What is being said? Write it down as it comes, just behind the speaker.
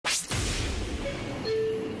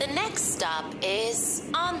The next stop is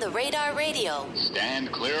On the Radar Radio.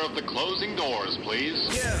 Stand clear of the closing doors,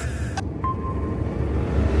 please. Yeah.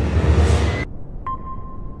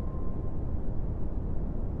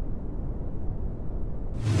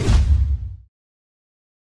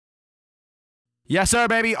 Yes, sir,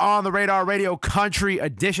 baby. On the Radar Radio Country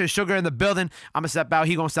Edition. Sugar in the building. I'm going to step out.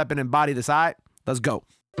 He going to step in and body the side. Let's go.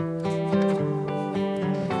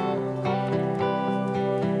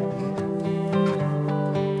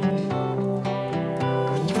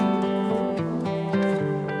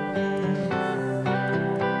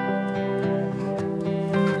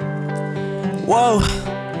 Whoa,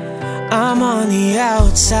 I'm on the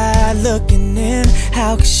outside looking in.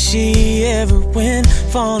 How could she ever win?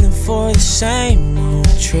 Falling for the same old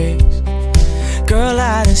tricks. Girl,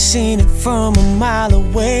 I done seen it from a mile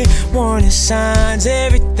away. Warning signs,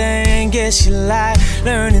 everything. Guess you like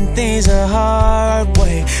learning things the hard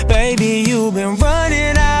way. Baby, you've been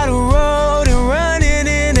running out of road and running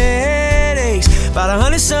into headaches. About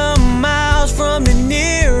 100-something miles from the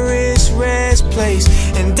nearest rest place.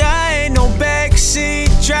 And I ain't no backseat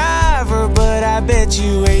driver, but I bet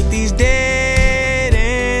you hate these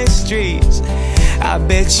dead-end streets. I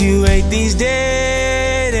bet you hate these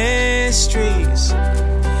dead-end streets.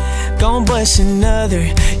 Gon' bust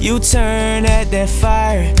another U-turn at that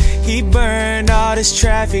fire. He burned all this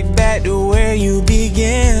traffic back to where you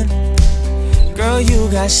began. Girl, you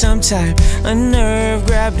got some type of nerve,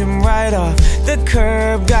 grabbed him right off the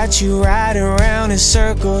curb. Got you riding around in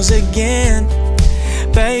circles again.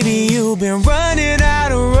 Baby, you've been running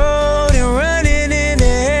out of road and running into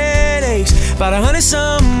headaches. About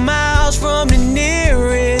 100-something miles from the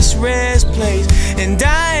nearest rest place. And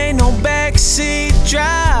I ain't no backseat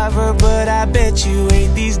driver, but I bet you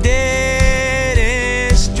hate these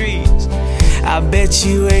dead-end streets. I bet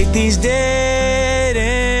you hate these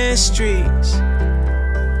dead-end streets.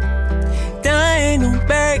 I ain't no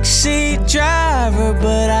backseat driver,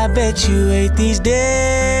 but I bet you hate these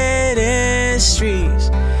dead-end streets.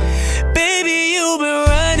 Baby, you've been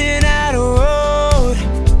running out of road,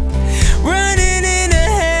 running into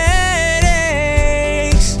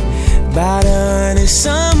headaches. About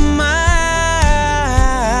 100-some miles.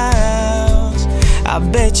 I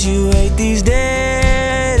bet you hate these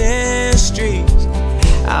dead-end streets.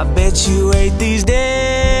 I bet you hate these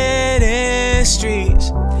dead-end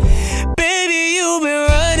streets. Baby, you've been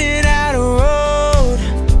running out of road.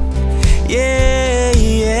 Yeah,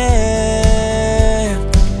 yeah.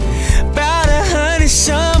 About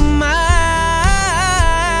 100-some miles.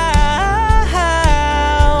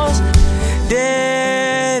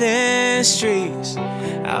 Dead-end streets.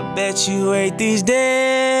 I bet you hate these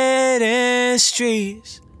dead-end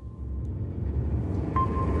streets.